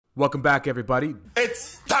Welcome back, everybody.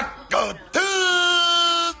 It's Taco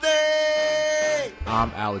Tuesday!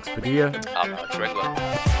 I'm Alex Padilla. I'm Alex Regla.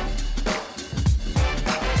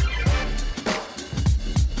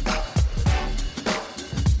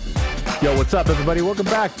 Yo, what's up, everybody? Welcome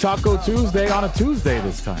back. Taco Tuesday on a Tuesday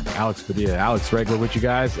this time. Alex Padilla, Alex Regla with you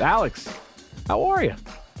guys. Alex, how are you?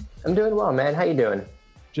 I'm doing well, man. How you doing?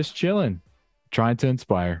 Just chilling, trying to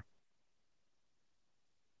inspire.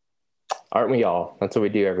 Aren't we all? That's what we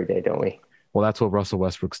do every day, don't we? Well, that's what Russell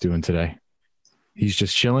Westbrook's doing today. He's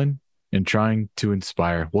just chilling and trying to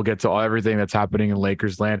inspire. We'll get to everything that's happening in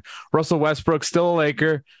Lakers land. Russell Westbrook, still a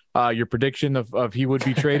Laker. Your prediction of he would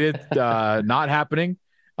be traded, not happening.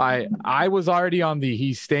 I was already on the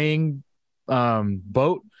he's staying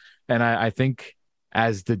boat, and I think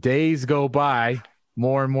as the days go by,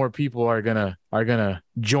 more and more people are gonna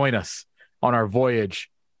join us on our voyage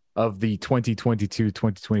of the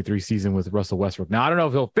 2022-2023 season with Russell Westbrook. Now, I don't know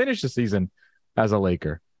if he'll finish the season as a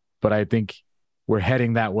Laker, but I think we're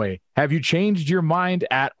heading that way. Have you changed your mind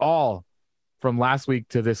at all from last week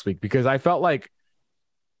to this week? Because I felt like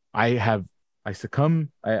I succumbed.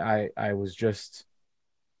 I was just,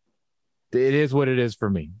 it is what it is for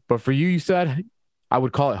me. But for you, you said I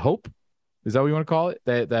would call it hope. Is that what you want to call it?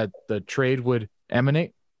 That the trade would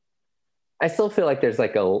emanate? I still feel like there's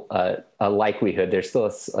like a likelihood. There's still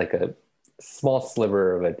a small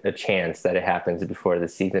sliver of a chance that it happens before the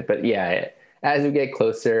season. But yeah, as we get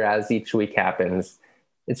closer, as each week happens,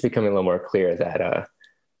 it's becoming a little more clear that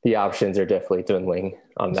the options are definitely dwindling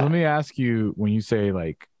on that. So let me ask you, when you say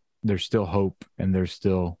like there's still hope and there's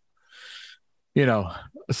still,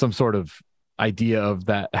 some sort of idea of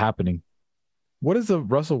that happening, what does a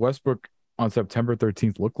Russell Westbrook on September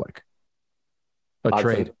 13th look like? A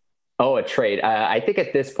trade. A trade. I think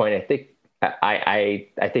at this point, I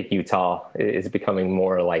think Utah is becoming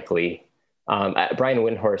more likely. Brian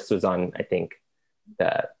Windhorst was on, I think,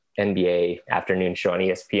 the NBA afternoon show on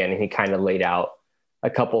ESPN, and he kind of laid out a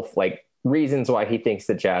couple of reasons why he thinks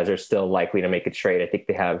the Jazz are still likely to make a trade. I think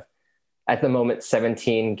they have, at the moment,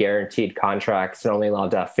 17 guaranteed contracts and only allowed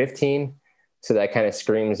to have 15. So that kind of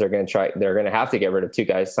screams they're going to have to get rid of two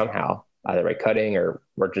guys somehow, either by cutting or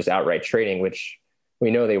just outright trading, which we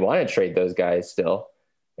know they want to trade those guys still,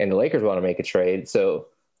 and the Lakers want to make a trade. So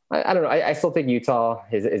I don't know. I still think Utah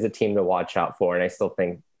is a team to watch out for, and I still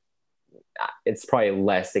think it's probably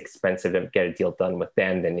less expensive to get a deal done with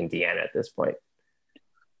them than Indiana at this point.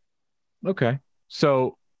 Okay.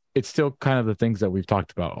 So it's still kind of the things that we've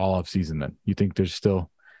talked about all off season then. You think they're still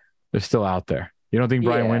out there? You don't think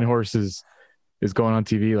Brian Windhorst is going on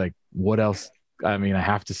TV? Like, what else? I mean, I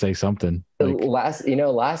have to say something.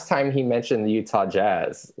 Last time he mentioned the Utah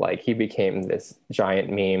Jazz, he became this giant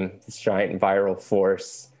meme, this giant viral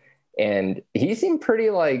force. And he seemed pretty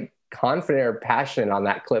confident or passionate on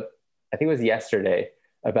that clip. I think it was yesterday,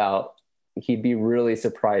 about he'd be really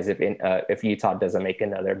surprised if Utah doesn't make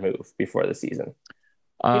another move before the season.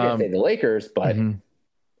 He didn't say the Lakers, but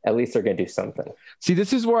at least they're going to do something. See,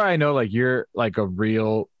 this is where I know you're a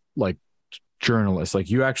real journalist.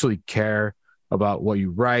 You actually care about what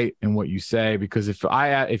you write and what you say, because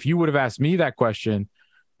if you would have asked me that question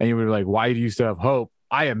and you would be like, why do you still have hope?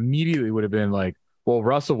 I immediately would have been like, well,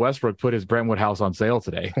 Russell Westbrook put his Brentwood house on sale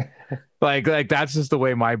today. like that's just the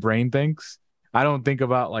way my brain thinks. I don't think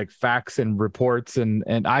about facts and reports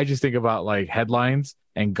and I just think about headlines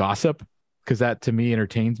and gossip, because that to me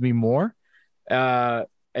entertains me more. And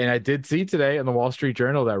I did see today in the Wall Street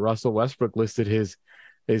Journal that Russell Westbrook listed his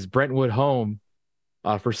Brentwood home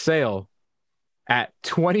for sale at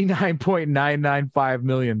 $29.995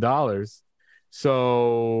 million.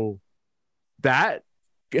 So that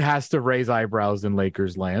has to raise eyebrows in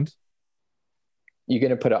Lakers land. You going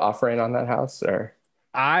to put an offer in on that house, or?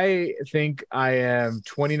 I think I am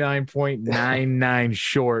 29.99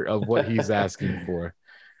 short of what he's asking for.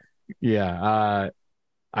 Yeah.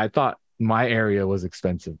 I thought my area was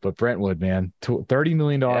expensive, but Brentwood, man, $30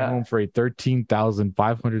 million home for a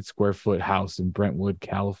 13,500 square foot house in Brentwood,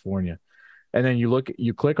 California. And then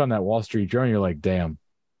you click on that Wall Street Journal, you're like, damn,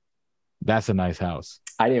 that's a nice house.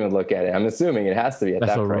 I didn't even look at it. I'm assuming it has to be at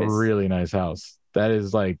that price. That's a really nice house. That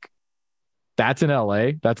is that's in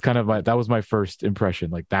LA. That's that was my first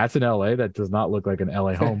impression. That's in LA. That does not look like an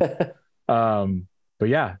LA home. But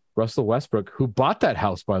yeah, Russell Westbrook, who bought that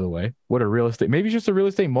house, by the way, maybe he's just a real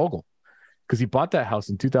estate mogul, because he bought that house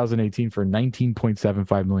in 2018 for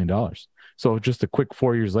 $19.75 million. So just a quick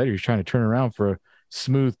 4 years later, he's trying to turn around for a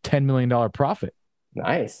smooth $10 million profit.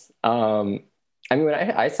 Nice. When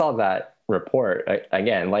I saw that report,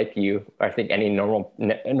 again, like you, I think any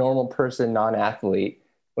normal person, non-athlete,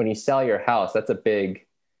 when you sell your house, that's a big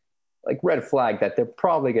like red flag that they're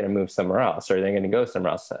probably going to move somewhere else or they're going to go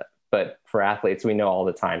somewhere else. But for athletes, we know all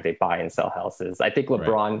the time they buy and sell houses. I think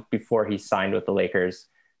LeBron, before he signed with the Lakers,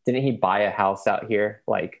 didn't he buy a house out here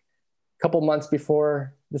like a couple months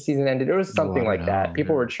before the season ended? It was something like that.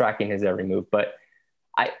 People were tracking his every move, but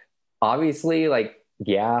I obviously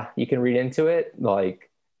you can read into it, like,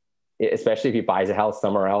 especially if he buys a house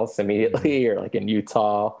somewhere else immediately or like in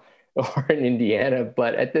Utah or in Indiana.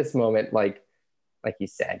 But at this moment, like you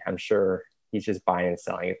said, I'm sure he's just buying and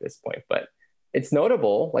selling at this point, but it's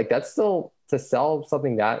notable. Like that's still to sell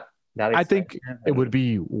something that I think it would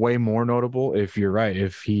be way more notable if you're right.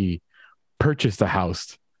 If he purchased a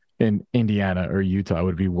house in Indiana or Utah, it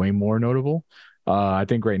would be way more notable. I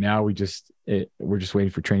think right now we're just waiting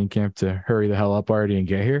for training camp to hurry the hell up already and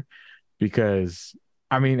get here, because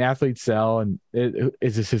I mean, athletes sell, and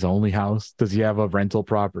is this his only house? Does he have a rental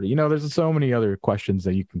property? You know, there's so many other questions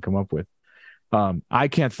that you can come up with. I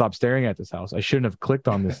can't stop staring at this house. I shouldn't have clicked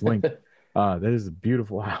on this link. That is a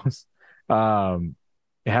beautiful house.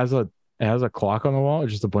 It has a clock on the wall.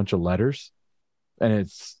 It's just a bunch of letters, and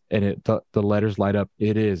the letters light up.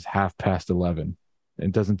 It is 11:30.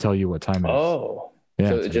 It doesn't tell you what time it is. Oh, yeah,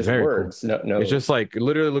 so it's just words. Cool. No, it's just like it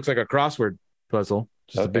literally looks like a crossword puzzle,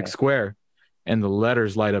 just a big square, and the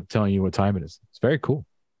letters light up telling you what time it is. It's very cool.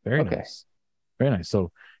 Very nice. Very nice.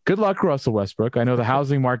 So good luck, Russell Westbrook. I know the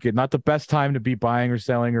housing market, not the best time to be buying or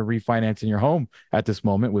selling or refinancing your home at this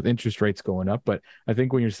moment with interest rates going up. But I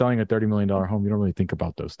think when you're selling a $30 million home, you don't really think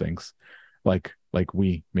about those things like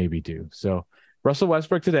we maybe do. So Russell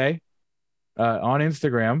Westbrook today on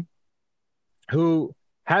Instagram, who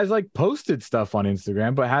has posted stuff on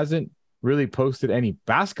Instagram, but hasn't really posted any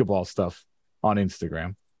basketball stuff on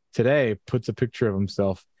Instagram. Today puts a picture of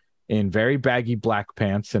himself in very baggy black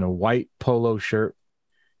pants and a white polo shirt.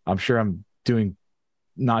 I'm sure I'm doing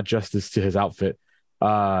not justice to his outfit,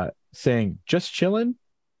 saying just chilling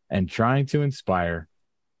and trying to inspire.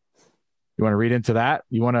 You want to read into that?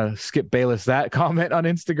 You want to skip Bayless that comment on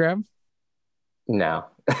Instagram? No.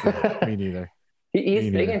 Me neither.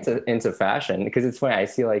 He's big into fashion, because it's funny. I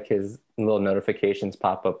see his little notifications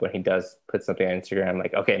pop up when he does put something on Instagram.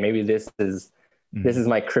 Like, okay, maybe this is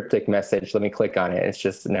my cryptic message. Let me click on it. It's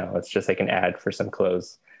just like an ad for some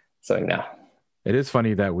clothes. So no. It is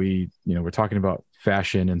funny that we're talking about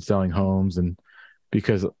fashion and selling homes, and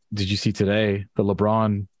because did you see today the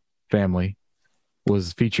LeBron family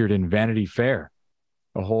was featured in Vanity Fair,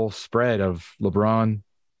 a whole spread of LeBron.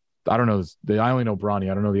 I don't know. I only know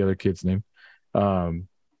Bronny. I don't know the other kid's name.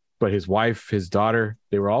 But his wife, his daughter,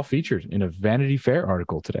 they were all featured in a Vanity Fair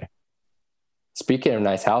article today. Speaking of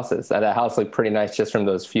nice houses, that house looked pretty nice just from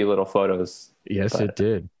those few little photos. Yes, it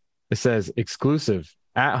did. It says exclusive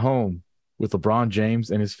at home with LeBron James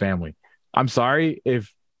and his family. I'm sorry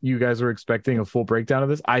if you guys were expecting a full breakdown of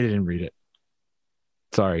this. I didn't read it.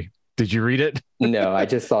 Sorry. Did you read it? No, I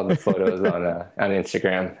just saw the photos on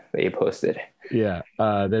Instagram that you posted. Yeah.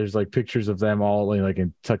 There's pictures of them all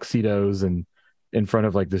in tuxedos and in front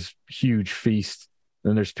of this huge feast.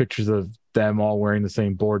 And there's pictures of them all wearing the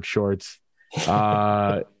same board shorts.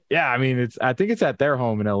 Yeah, I mean, I think it's at their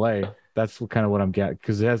home in LA. That's kind of what I'm getting,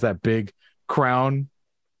 because it has that big crown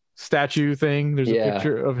statue thing. There's a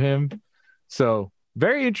picture of him. So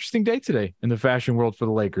very interesting day today in the fashion world for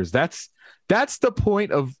the Lakers. That's the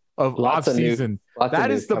point of off season.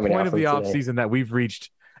 That is the point of the off season that we've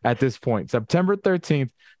reached at this point. September 13th,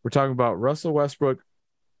 we're talking about Russell Westbrook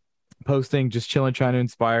posting, just chilling, trying to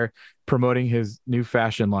inspire, promoting his new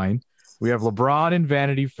fashion line. We have LeBron in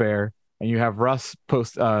Vanity Fair, and you have Russ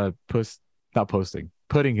putting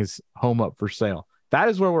his home up for sale. That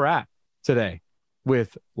is where we're at today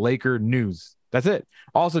with Laker news. That's it.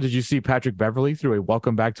 Also, did you see Patrick Beverley threw a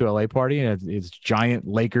welcome back to LA party and his giant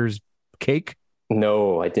Lakers cake?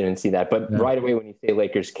 No, I didn't see that. But right away when you say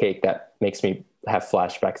Lakers cake, that makes me have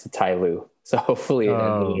flashbacks to Ty Lue. So hopefully it's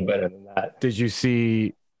a little better than that. Did you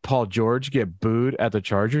see Paul George get booed at the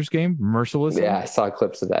Chargers game mercilessly? Yeah, I saw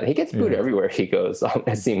clips of that. He gets booed everywhere he goes.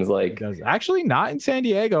 It seems like. Actually, not in San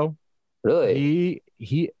Diego. Really?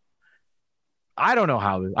 I don't know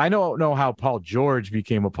how. I don't know how Paul George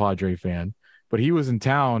became a Padre fan, but he was in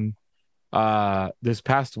town this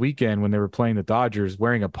past weekend when they were playing the Dodgers,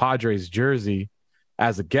 wearing a Padres jersey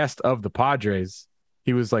as a guest of the Padres.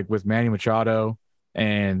 He was with Manny Machado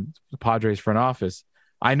and the Padres front office.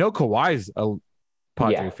 I know Kawhi's a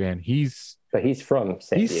Padre fan. But he's from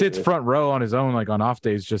San Diego. He sits front row on his own, on off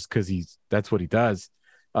days, just because that's what he does.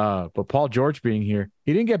 But Paul George being here,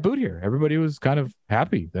 he didn't get booed here. Everybody was kind of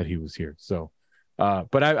happy that he was here. So,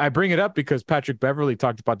 but I bring it up because Patrick Beverley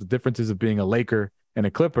talked about the differences of being a Laker and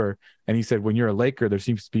a Clipper. And he said, when you're a Laker, there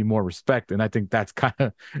seems to be more respect. And I think that's kind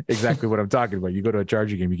of exactly what I'm talking about. You go to a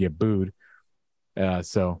Charger game, you get booed.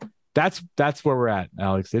 So that's where we're at,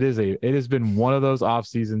 Alex. It has been one of those off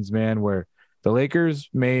seasons, man, where the Lakers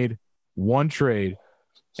made one trade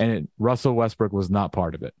and Russell Westbrook was not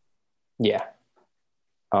part of it. Yeah.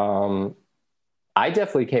 I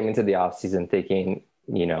definitely came into the offseason thinking,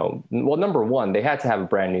 number one, they had to have a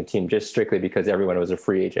brand new team just strictly because everyone was a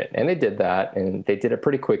free agent. And they did that, and they did it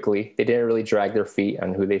pretty quickly. They didn't really drag their feet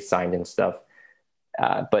on who they signed and stuff.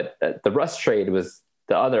 But the Russ trade was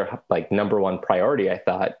the other number one priority, I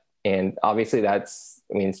thought. And obviously that's,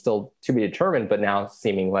 still to be determined, but now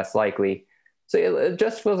seeming less likely. So it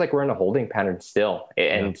just feels like we're in a holding pattern still.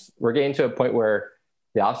 And we're getting to a point where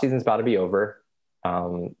the offseason is about to be over.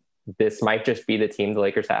 This might just be the team the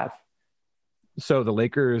Lakers have. So the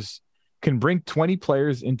Lakers can bring 20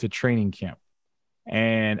 players into training camp.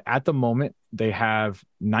 And at the moment, they have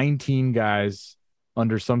 19 guys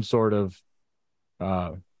under some sort of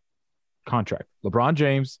contract. LeBron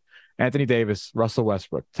James, Anthony Davis, Russell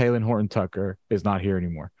Westbrook, Talen Horton-Tucker is not here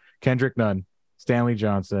anymore. Kendrick Nunn, Stanley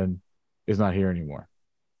Johnson is not here anymore.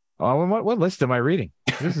 Oh, what list am I reading?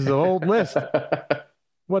 This is an old list.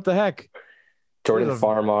 What the heck? Jordan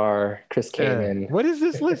Farmar, Chris Kaman. What is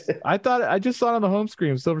this list? I just saw it on the home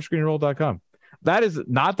screen of silverscreenroll.com. That is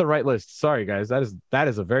not the right list. Sorry, guys. That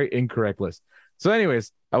is a very incorrect list. So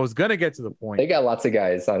anyways, I was going to get to the point. They got lots of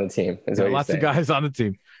guys on the team. Lots of guys on the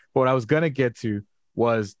team. But what I was going to get to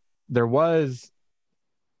was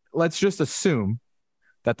let's just assume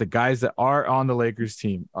that the guys that are on the Lakers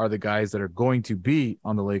team are the guys that are going to be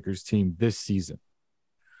on the Lakers team this season.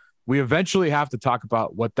 We eventually have to talk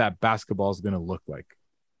about what that basketball is going to look like.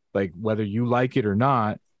 Like whether you like it or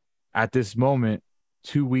not, at this moment,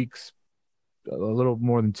 2 weeks, a little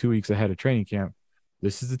more than 2 weeks ahead of training camp,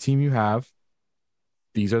 this is the team you have.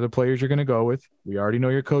 These are the players you're going to go with. We already know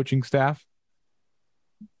your coaching staff.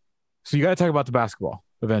 So you got to talk about the basketball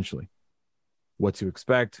eventually. What to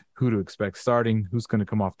expect, who to expect starting, who's going to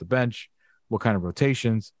come off the bench, what kind of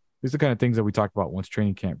rotations. These are the kind of things that we talk about once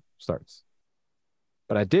training camp starts.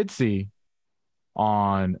 But I did see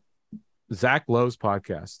on Zach Lowe's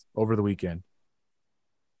podcast over the weekend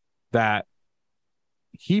that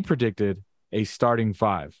he predicted a starting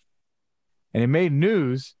five. And it made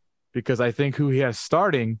news because I think who he has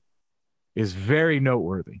starting is very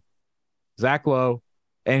noteworthy. Zach Lowe,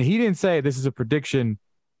 and he didn't say this is a prediction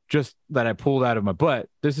just that I pulled out of my butt.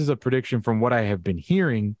 This is a prediction from what I have been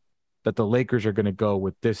hearing that the Lakers are going to go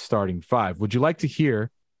with this starting five. Would you like to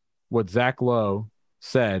hear what Zach Lowe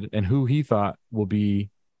said and who he thought will be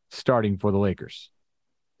starting for the Lakers?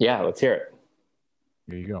 Yeah, let's hear it.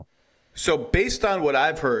 Here you go. So based on what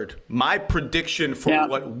I've heard, my prediction for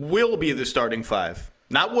what will be the starting five,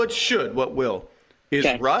 not what should, what will, is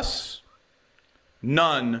Russ,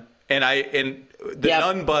 Nunn, and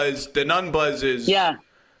Nunn buzz. The Nunn buzz is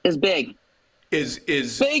big. Is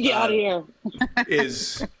big out here.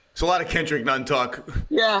 It's a lot of Kendrick Nunn talk.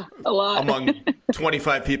 Yeah, a lot among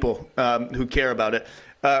 25 people who care about it.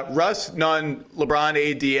 Russ, Nunn,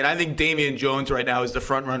 LeBron, AD, and I think Damian Jones right now is the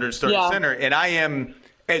front runner to start center. And I am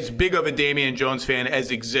as big of a Damian Jones fan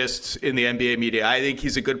as exists in the NBA media. I think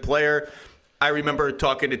he's a good player. I remember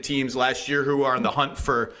talking to teams last year who are on the hunt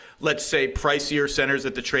for, let's say, pricier centers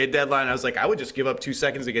at the trade deadline. I was like, I would just give up 2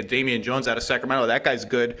 seconds to get Damian Jones out of Sacramento. That guy's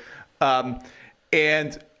good.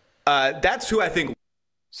 And that's who I think.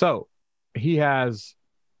 So he has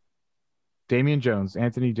Damian Jones,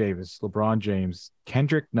 Anthony Davis, LeBron James,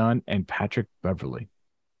 Kendrick Nunn, and Patrick Beverley.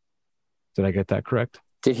 Did I get that correct?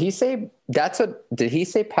 Did he say Patrick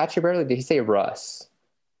Beverley? Did he say Russ?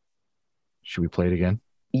 Should we play it again?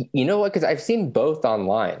 You know what? Because I've seen both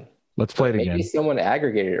online. Let's play it again. Maybe someone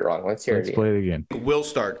aggregated it wrong. Let's hear it again. Let's play it again. Will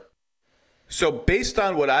start. So based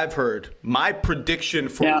on what I've heard, my prediction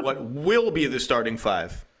for what will be the starting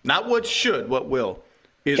five, not what should, what will,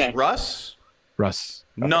 is Russ,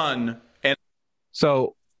 Nunn, and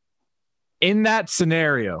so in that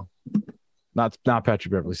scenario, not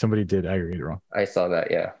Patrick Beverley. Somebody did aggregate it wrong. I saw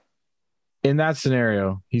that. Yeah. In that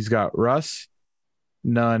scenario, he's got Russ,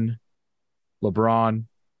 Nunn, LeBron,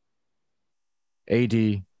 AD,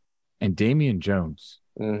 and Damian Jones.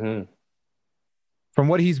 Mm-hmm. From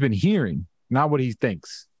what he's been hearing, not what he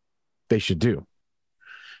thinks they should do.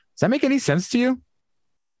 Does that make any sense to you?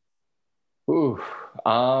 Ooh.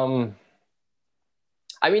 I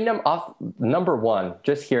mean, number one,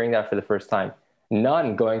 just hearing that for the first time,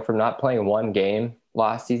 Nunn going from not playing one game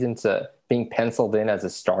last season to being penciled in as a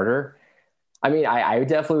starter. I mean, I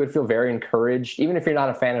definitely would feel very encouraged, even if you're not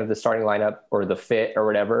a fan of the starting lineup or the fit or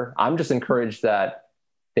whatever. I'm just encouraged that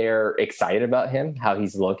they're excited about him, how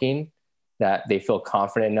he's looking, that they feel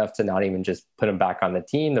confident enough to not even just put him back on the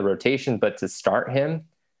team, the rotation, but to start him.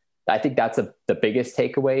 I think that's the biggest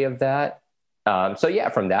takeaway of that. So yeah,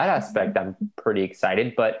 from that aspect, I'm pretty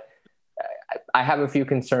excited, but I have a few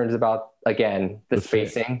concerns about, again, the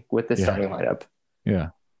spacing with the starting lineup. Yeah,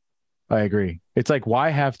 I agree. It's like, why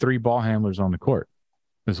have 3 ball handlers on the court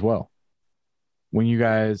as well? When you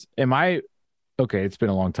guys, okay, it's been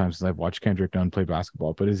a long time since I've watched Kendrick Nunn play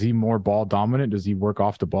basketball, but is he more ball dominant? Does he work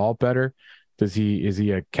off the ball better? Is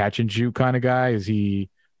he a catch and shoot kind of guy?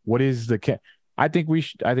 What is the I think we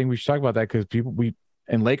should talk about that, because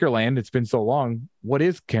in Lakerland, it's been so long. What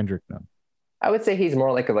is Kendrick Nunn? I would say he's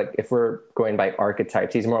more like if we're going by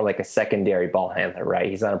archetypes, he's more like a secondary ball handler, right?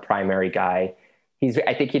 He's not a primary guy.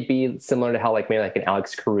 I think he'd be similar to how maybe an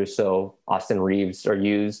Alex Caruso, Austin Reeves are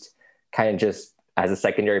used, kind of just as a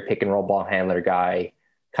secondary pick and roll ball handler guy,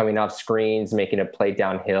 coming off screens, making a play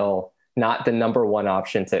downhill, not the number one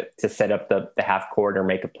option to set up the half court or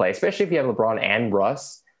make a play, especially if you have LeBron and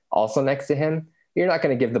Russ also next to him. You're not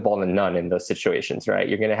going to give the ball to Nunn in those situations, right?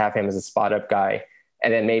 You're going to have him as a spot up guy.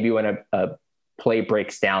 And then maybe when a play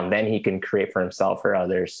breaks down, then he can create for himself or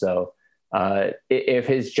others. So if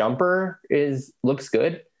his jumper looks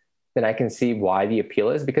good, then I can see why the appeal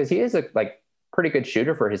is, because he is a pretty good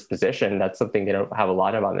shooter for his position. That's something they don't have a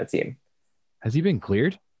lot of on the team. Has he been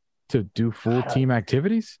cleared to do full team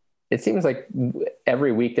activities? It seems like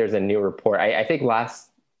every week there's a new report. I think last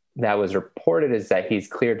that was reported is that he's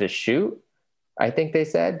cleared to shoot, I think they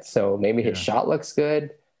said. So maybe his shot looks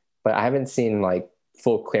good, but I haven't seen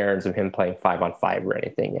full clearance of him playing 5-on-5 or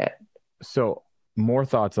anything yet. So more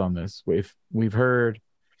thoughts on this. If we've heard,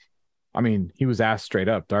 he was asked straight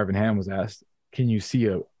up, Darvin Ham was asked, can you see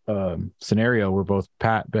a scenario where both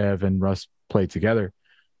Pat, Bev, and Russ play together?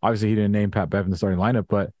 Obviously, he didn't name Pat Bev in the starting lineup,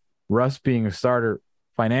 but Russ being a starter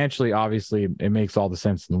financially, obviously, it makes all the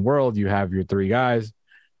sense in the world. You have your 3 guys.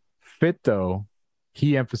 Fit, though,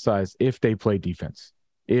 he emphasized if they play defense.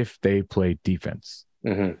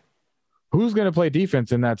 Mm-hmm. Who's going to play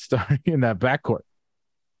defense in that backcourt?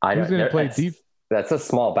 Who's going to play defense? That's a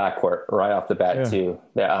small backcourt right off the bat, too.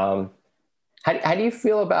 How do you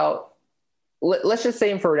feel about? Let's just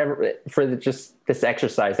say just this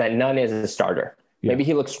exercise that Nunn is a starter. Yeah. Maybe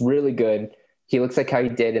he looks really good. He looks like how he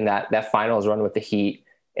did in that finals run with the Heat.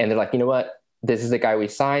 And they're like, you know what? This is the guy we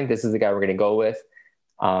signed. This is the guy we're going to go with.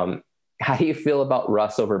 How do you feel about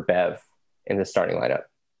Russ over Bev in the starting lineup?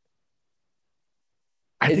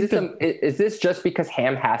 Is this just because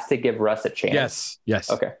Ham has to give Russ a chance?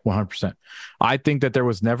 Yes. Okay. 100%. I think that there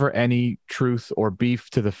was never any truth or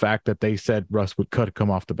beef to the fact that they said Russ could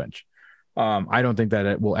come off the bench. I don't think that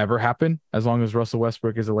it will ever happen as long as Russell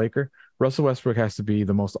Westbrook is a Laker. Russell Westbrook has to be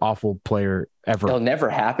the most awful player ever. It'll never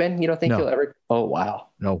happen? You don't think he'll ever? Oh, wow.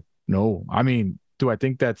 No. Do I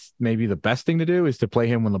think that's maybe the best thing to do is to play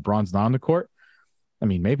him when LeBron's not on the court?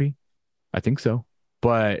 Maybe. I think so.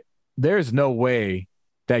 But there's no way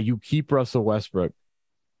that you keep Russell Westbrook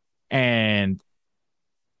and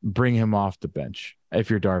bring him off the bench if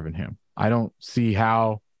you're Darvin Ham. I don't see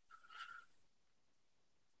how.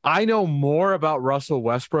 I know more about Russell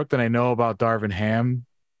Westbrook than I know about Darvin Ham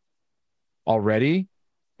already.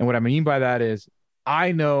 And what I mean by that is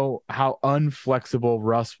I know how unflexible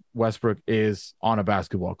Russ Westbrook is on a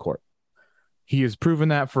basketball court. He has proven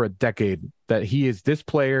that for a decade, that he is this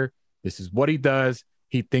player. This is what he does.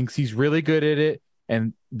 He thinks he's really good at it.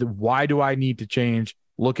 And why do I need to change?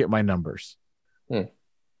 Look at my numbers.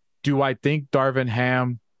 Do I think Darvin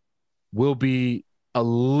Ham will be a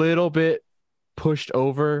little bit pushed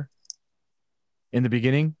over in the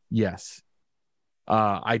beginning? Yes.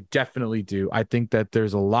 I definitely do. I think that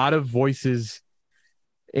there's a lot of voices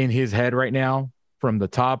in his head right now, from the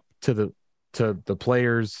top to the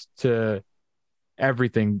players to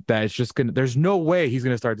everything, that it's just there's no way he's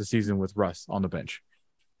gonna start the season with Russ on the bench.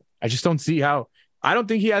 I just don't see how. I don't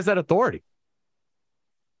think he has that authority.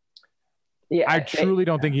 Yeah, I truly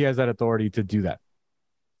don't think he has that authority to do that.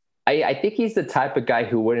 I think he's the type of guy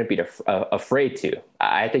who wouldn't be afraid to.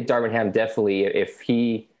 I think Darvin Ham definitely, if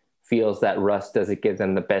he feels that Russ doesn't give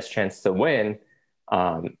them the best chance to win,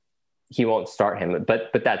 he won't start him.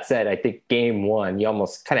 But that said, I think game one, you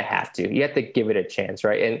almost kind of have to. You have to give it a chance,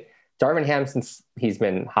 right? And Darvin Ham, since he's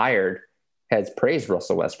been hired, has praised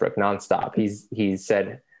Russell Westbrook nonstop. He's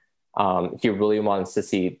said he really wants to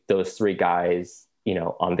see those 3 guys,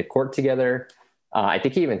 on the court together. I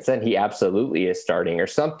think he even said he absolutely is starting or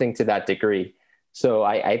something to that degree. So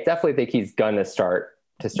I definitely think he's going to start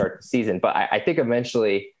the season. But I think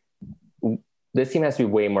eventually this team has to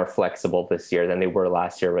be way more flexible this year than they were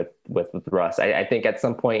last year with Russ. I think at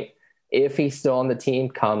some point if he's still on the team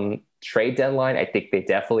come trade deadline, I think they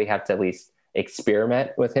definitely have to at least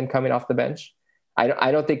experiment with him coming off the bench.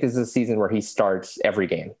 I don't think this is a season where he starts every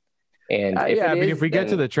game. And if we get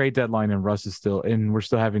to the trade deadline and Russ is still, and we're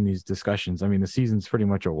still having these discussions, I mean, the season's pretty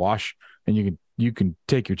much a wash, and you can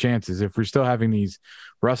take your chances. If we're still having these,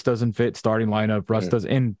 Russ doesn't fit starting lineup, Russ does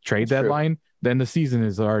in trade deadline, then the season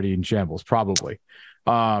is already in shambles, probably.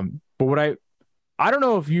 But what I don't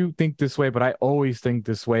know if you think this way, but I always think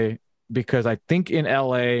this way because I think in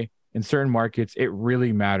LA, in certain markets, it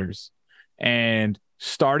really matters. And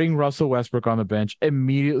starting Russell Westbrook on the bench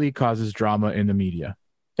immediately causes drama in the media.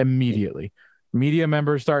 Immediately. Media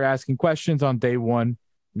members start asking questions on day one.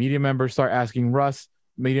 Media members start asking Russ.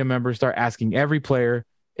 Media members start asking every player.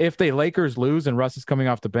 If the Lakers lose and Russ is coming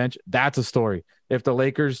off the bench, that's a story. If the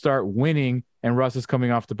Lakers start winning and Russ is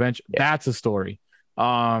coming off the bench, that's a story.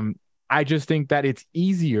 I just think that it's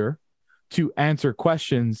easier to answer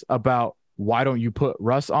questions about why don't you put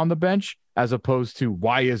Russ on the bench as opposed to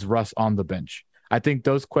why is Russ on the bench? I think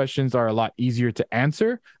those questions are a lot easier to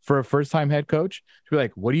answer for a first-time head coach to be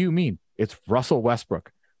like, what do you mean? It's Russell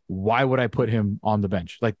Westbrook. Why would I put him on the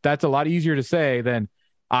bench? Like, that's a lot easier to say than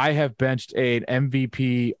I have benched an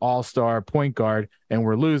MVP all-star point guard and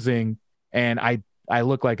we're losing and I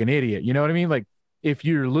look like an idiot. You know what I mean? Like, if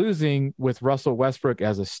you're losing with Russell Westbrook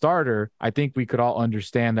as a starter, I think we could all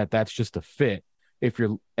understand that that's just a fit.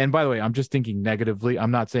 And by the way, I'm just thinking negatively.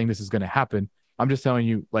 I'm not saying this is going to happen. I'm just telling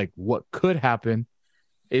you, like, what could happen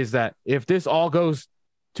is that if this all goes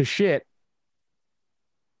to shit,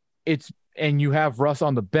 and you have Russ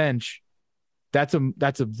on the bench, that's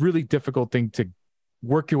a really difficult thing to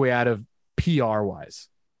work your way out of PR wise.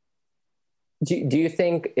 Do you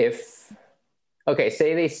think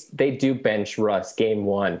say they do bench Russ game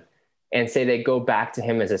one and say they go back to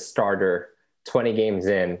him as a starter 20 games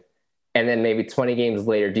in, and then maybe 20 games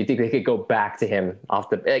later, do you think they could go back to him off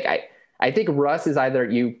the, like, I think Russ is either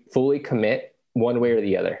you fully commit one way or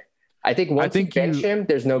the other. I think once you bench him,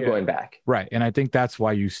 there's no going back. Right. And I think that's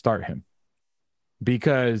why you start him.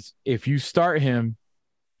 Because if you start him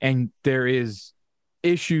and there is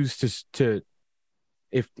issues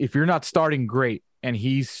if you're not starting great and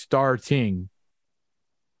he's starting,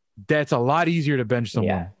 that's a lot easier to bench someone.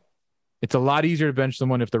 Yeah. It's a lot easier to bench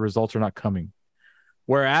someone if the results are not coming.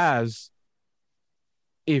 Whereas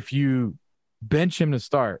if you bench him to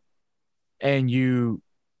start and you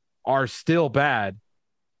are still bad,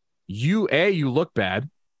 you look bad.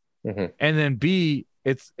 Mm-hmm. And then B,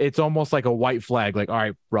 it's almost like a white flag, like, all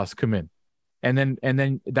right, Russ, come in. And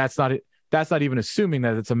then that's not it. That's not even assuming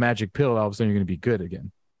that it's a magic pill. All of a sudden you're going to be good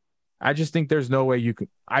again. I just think there's no way you can.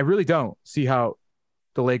 I really don't see how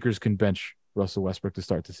the Lakers can bench Russell Westbrook to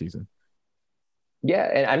start the season. Yeah,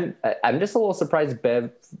 and I'm just a little surprised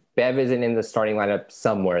Bev isn't in the starting lineup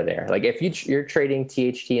somewhere there. Like, if you're trading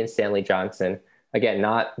THT and Stanley Johnson, again,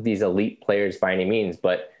 not these elite players by any means,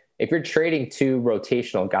 but if you're trading two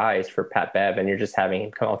rotational guys for Pat Bev and you're just having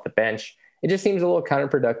him come off the bench, it just seems a little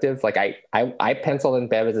counterproductive. Like, I penciled in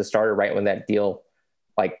Bev as a starter right when that deal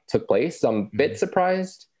took place. So I'm a bit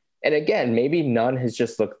surprised. And again, maybe Nunn has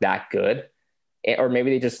just looked that good. Or maybe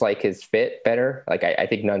they just like his fit better. Like, I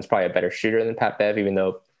think Nunn's probably a better shooter than Pat Bev, even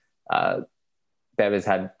though Bev has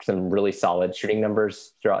had some really solid shooting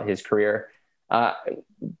numbers throughout his career.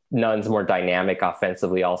 Nunn's more dynamic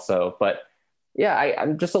offensively also. But yeah,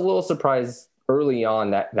 I'm just a little surprised early on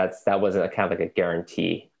that wasn't a kind of like a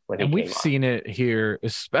guarantee. And we've seen it here,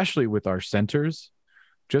 especially with our centers.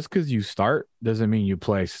 Just because you start doesn't mean you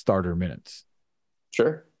play starter minutes.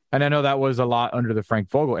 Sure. And I know that was a lot under the Frank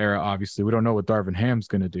Vogel era, obviously. We don't know what Darvin Ham's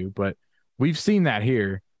going to do, but we've seen that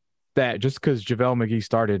here, that just because JaVale McGee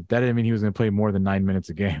started, that didn't mean he was going to play more than 9 minutes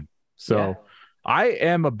a game. So I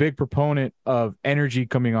am a big proponent of energy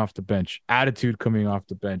coming off the bench, attitude coming off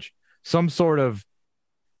the bench, some sort of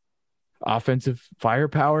offensive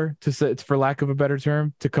firepower, for lack of a better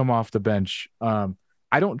term, to come off the bench.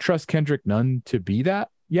 I don't trust Kendrick Nunn to be that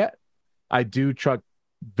yet. I do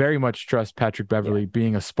very much trust Patrick Beverley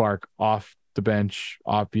being a spark off the bench,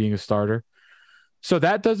 off being a starter. So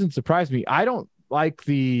that doesn't surprise me. I don't like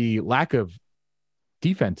the lack of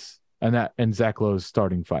defense and Zach Lowe's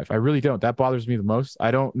starting five. I really don't. That bothers me the most.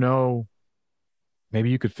 I don't know.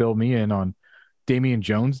 Maybe you could fill me in on Damian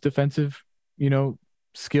Jones' defensive,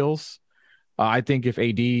 skills. I think if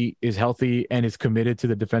AD is healthy and is committed to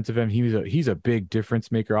the defensive end, he's a big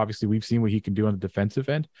difference maker. Obviously, we've seen what he can do on the defensive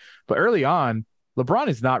end, but early on, LeBron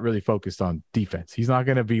is not really focused on defense. He's not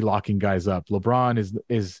going to be locking guys up. LeBron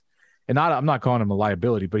is, and I'm not calling him a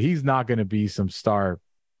liability, but he's not going to be some star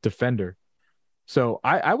defender. So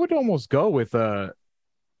I would almost go with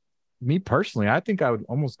me personally, I think I would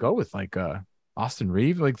almost go with like Austin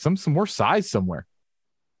Reeves, like some more size somewhere.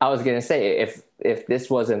 I was gonna say, if this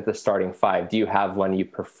wasn't the starting five, do you have one you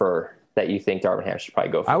prefer that you think Darvin Ham should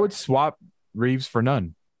probably go for? I would swap Reeves for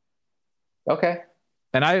Nunn. Okay.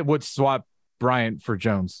 And I would swap Bryant for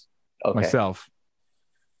Jones myself.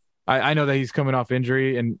 I know that he's coming off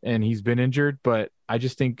injury and he's been injured, but I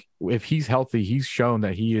just think if he's healthy, he's shown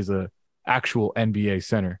that he is a actual NBA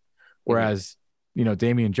center. Whereas,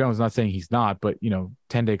 Damian Jones, not saying he's not, but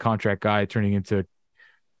 10-day contract guy turning into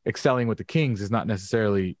excelling with the Kings is not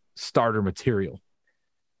necessarily starter material.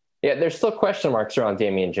 Yeah, there's still question marks around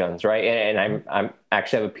Damian Jones, right? And I'm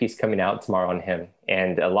actually have a piece coming out tomorrow on him,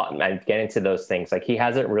 and I get into those things. Like, he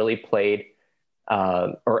hasn't really played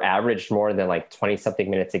or averaged more than like 20 something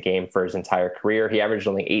minutes a game for his entire career. He averaged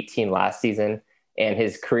only 18 last season, and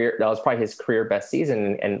that was probably his career best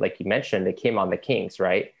season. And like you mentioned, it came on the Kings,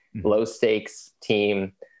 right? Mm-hmm. Low stakes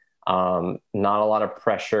team, not a lot of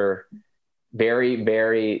pressure, very,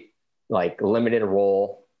 very like limited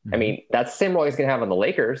role. I mean, that's the same role he's going to have on the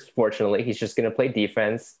Lakers. Fortunately, he's just going to play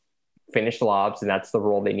defense, finish lobs, and that's the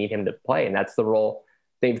role they need him to play. And that's the role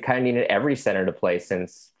they've kind of needed every center to play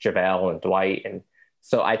since JaVale and Dwight. And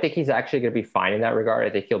so I think he's actually going to be fine in that regard. I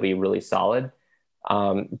think he'll be really solid.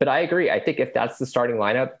 But I agree. I think if that's the starting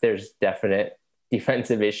lineup, there's definite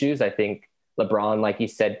defensive issues. I think LeBron, like you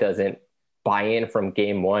said, doesn't buy in from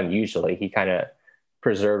game one. Usually he kind of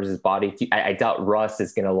preserves his body. I doubt Russ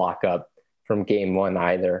is going to lock up from game one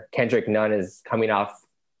either. Kendrick Nunn is coming off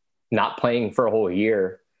not playing for a whole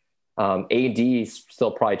year. AD is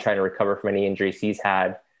still probably trying to recover from any injuries he's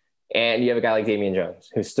had. And you have a guy like Damian Jones,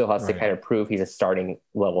 who still has to kind of prove he's a starting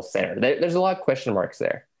level center. There's a lot of question marks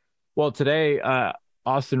there. Well, today,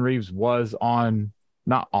 Austin Reeves was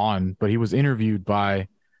not on, but he was interviewed by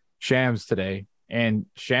Shams today. And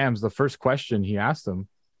Shams, the first question he asked him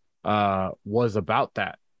was about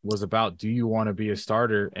that. Was about, do you want to be a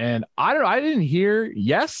starter? And I don't know, I didn't hear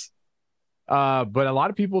yes, but a lot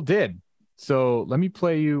of people did. So let me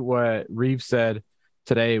play you what Reeves said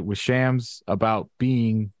today with Shams about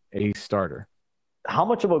being a starter. How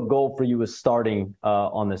much of a goal for you is starting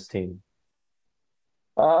on this team?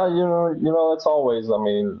 It's always,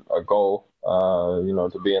 a goal,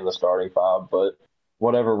 to be in the starting five, but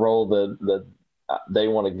whatever role that they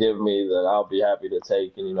want to give me, that I'll be happy to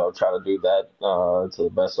take and, try to do that to the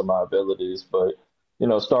best of my abilities. But,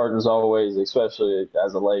 starting's always, especially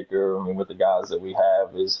as a Laker, with the guys that we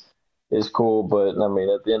have is cool. But,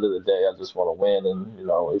 at the end of the day, I just want to win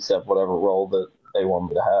and, accept whatever role that they want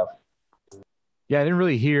me to have. Yeah, I didn't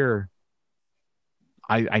really hear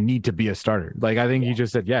I need to be a starter. Like, I think you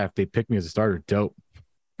just said, yeah, if they pick me as a starter, dope.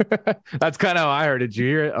 That's kind of how I heard it. Did you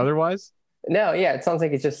hear it otherwise? No, yeah, it sounds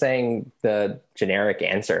like it's just saying the generic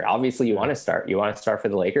answer. Obviously, you want to start. You want to start for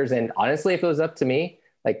the Lakers. And honestly, if it was up to me,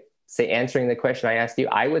 like, say, answering the question I asked you,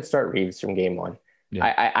 I would start Reeves from game one.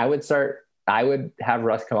 Yeah. I would have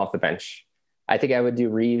Russ come off the bench. I think I would do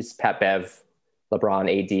Reeves, Pat Bev, LeBron,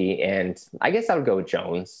 AD, and I guess I would go with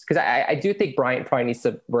Jones. Because I do think Bryant probably needs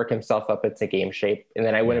to work himself up into game shape. And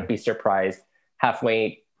then I wouldn't be surprised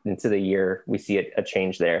halfway into the year we see a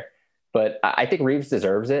change there. But I think Reeves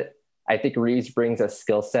deserves it. I think Reeves brings a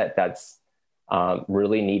skill set that's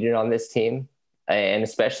really needed on this team. And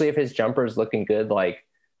especially if his jumper is looking good, like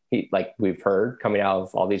we've heard coming out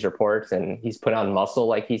of all these reports, and he's put on muscle,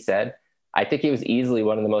 like he said, I think he was easily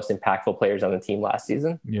one of the most impactful players on the team last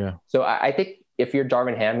season. Yeah. So I think if you're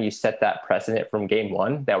Darvin Ham, you set that precedent from game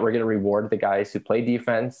one that we're going to reward the guys who play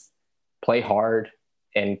defense, play hard,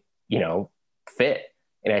 and, fit.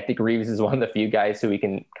 And I think Reeves is one of the few guys who we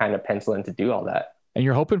can kind of pencil in to do all that. And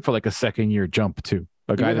you're hoping for like a second year jump too.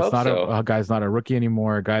 A guy that's not a guy's not a rookie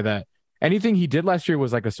anymore. A guy that anything he did last year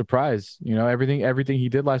was like a surprise. Everything he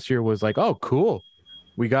did last year was like, oh, cool.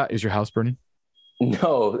 Is your house burning?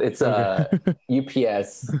 No, it's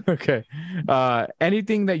UPS. Okay.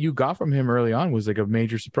 Anything that you got from him early on was like a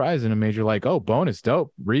major surprise and a major like, oh, bonus,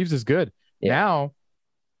 dope. Reeves is good. Yeah. Now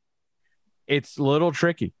it's a little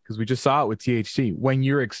tricky because we just saw it with THC. When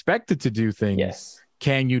you're expected to do things,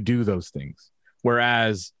 can you do those things?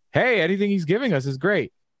 Whereas, hey, anything he's giving us is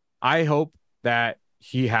great. I hope that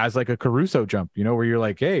he has like a Caruso jump, where you're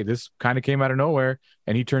like, hey, this kind of came out of nowhere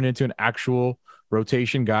and he turned into an actual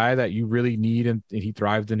rotation guy that you really need, and he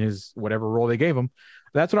thrived in his whatever role they gave him.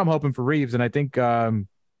 That's what I'm hoping for Reeves, and I think the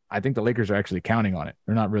Lakers are actually counting on it.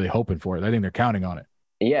 They're not really hoping for it. I think they're counting on it.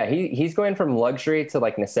 Yeah, he's going from luxury to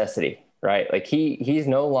like necessity, right? Like he's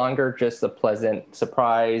no longer just a pleasant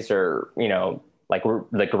surprise or like we're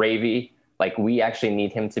the gravy. Like, we actually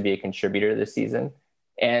need him to be a contributor this season.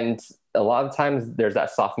 And a lot of times there's that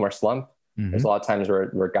sophomore slump. There's a lot of times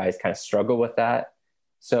where guys kind of struggle with that.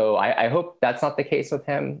 So I hope that's not the case with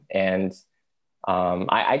him. And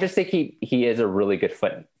I just think he is a really good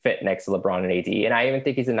fit next to LeBron and AD. And I even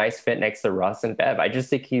think he's a nice fit next to Russ and Bev. I just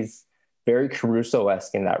think he's very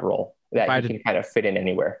Caruso-esque in that role, that he can kind of fit in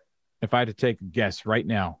anywhere. If I had to take a guess right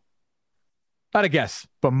now, not a guess,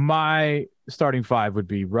 but my starting five would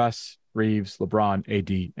be Russ, Reeves, LeBron,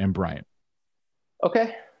 AD, and Bryant.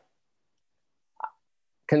 Okay.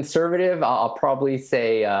 Conservative, I'll probably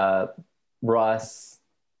say Russ.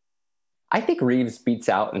 I think Reeves beats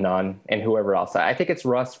out Nunn and whoever else. I think it's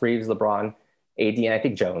Russ, Reeves, LeBron, AD, and I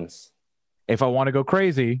think Jones. If I want to go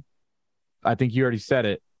crazy, I think you already said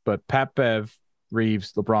it, but Pat Bev,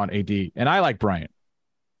 Reeves, LeBron, AD, and I like Bryant.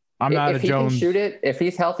 I'm not a Jones. If he can shoot it, if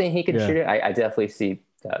he's healthy and he can shoot it, I definitely see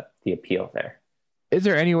the appeal there. Is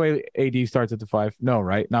there any way AD starts at the 5? No,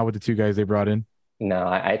 right? Not with the 2 guys they brought in. No,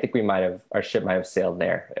 I think our ship might have sailed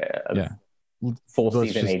there. Full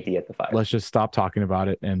season AD at the 5. Let's just stop talking about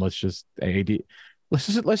it and let's just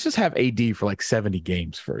have AD for like 70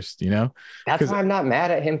 games first, you know? That's why I'm not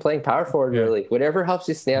mad at him playing power forward, really. Whatever helps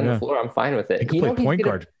you stay on the floor, I'm fine with it. He can play point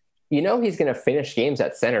guard. You know he's going to finish games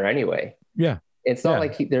at center anyway. Yeah. It's not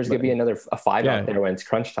like there's going to be another 5 out there when it's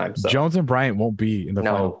crunch time. So Jones and Bryant won't be in the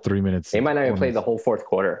final 3 minutes. They might not even play the whole fourth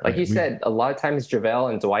quarter. Like you said, a lot of times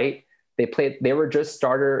JaVale and Dwight, they were just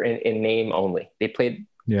starter in name only. They played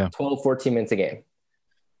 12, 14 minutes a game.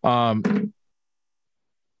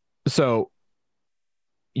 So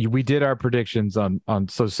we did our predictions on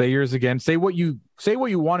so say yours again. Say what you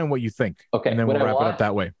want and what you think. Okay. And then we'll wrap it up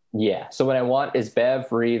that way. Yeah. So what I want is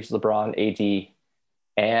Bev, Reeves, LeBron, AD,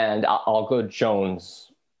 and I'll go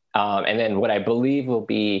Jones. And then what I believe will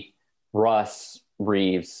be Russ,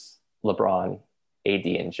 Reeves, LeBron, AD,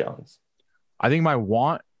 and Jones. I think my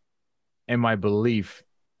want and my belief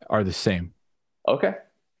are the same. Okay.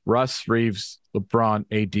 Russ, Reeves, LeBron,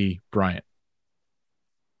 AD, Bryant.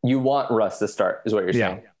 You want Russ to start, is what you're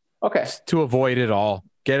saying? Okay. Just to avoid it all.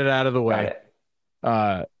 Get it out of the way.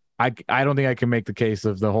 I don't think I can make the case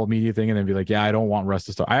of the whole media thing and then be like, I don't want Russ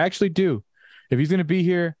to start. I actually do. If he's going to be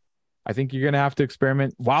here, I think you're going to have to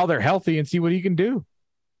experiment while they're healthy and see what he can do.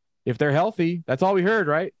 If they're healthy, that's all we heard,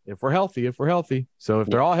 right? If we're healthy. So if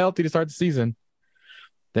they're all healthy to start the season,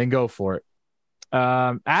 then go for it.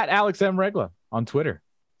 At Alex M. Regla on Twitter.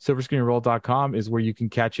 SilverScreenRoll.com is where you can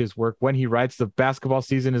catch his work when he writes. The basketball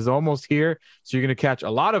season is almost here, so you're going to catch a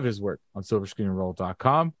lot of his work on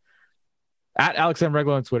SilverScreenRoll.com. At Alex M.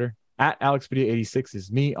 Regla on Twitter. At AlexPedia86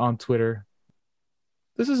 is me on Twitter.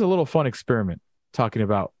 This is a little fun experiment talking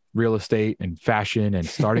about real estate and fashion and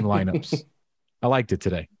starting lineups. I liked it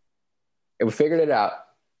today. We figured it out.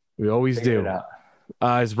 We always do.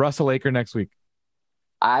 Is Russ a Laker next week?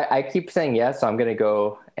 I keep saying yes, so I'm going to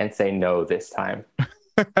go and say no this time.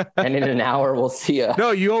 And in an hour, we'll see.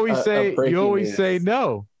 No, you always say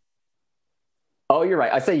no. Oh, you're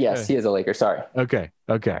right. I say yes. He is a Laker. Sorry. Okay.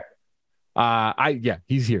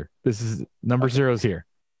 He's here. This is number 0's here,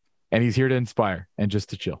 and he's here to inspire and just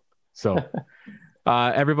to chill. So,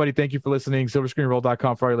 everybody, thank you for listening.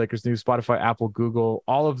 SilverScreenRoll.com for all your Lakers news. Spotify, Apple, Google,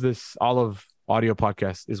 all of audio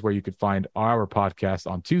podcasts is where you could find our podcast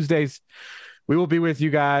on Tuesdays. We will be with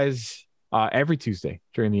you guys every Tuesday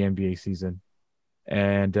during the NBA season.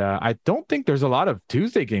 And I don't think there's a lot of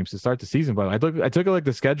Tuesday games to start the season, but I took a look at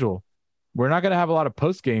the schedule. We're not going to have a lot of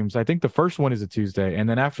post games. I think the first one is a Tuesday, and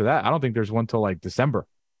then after that, I don't think there's one till like December.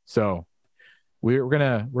 So we're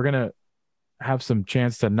gonna have some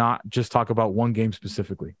chance to not just talk about one game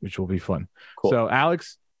specifically, which will be fun. Cool. So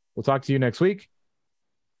Alex, we'll talk to you next week.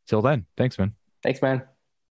 Till then, thanks, man. Thanks, man.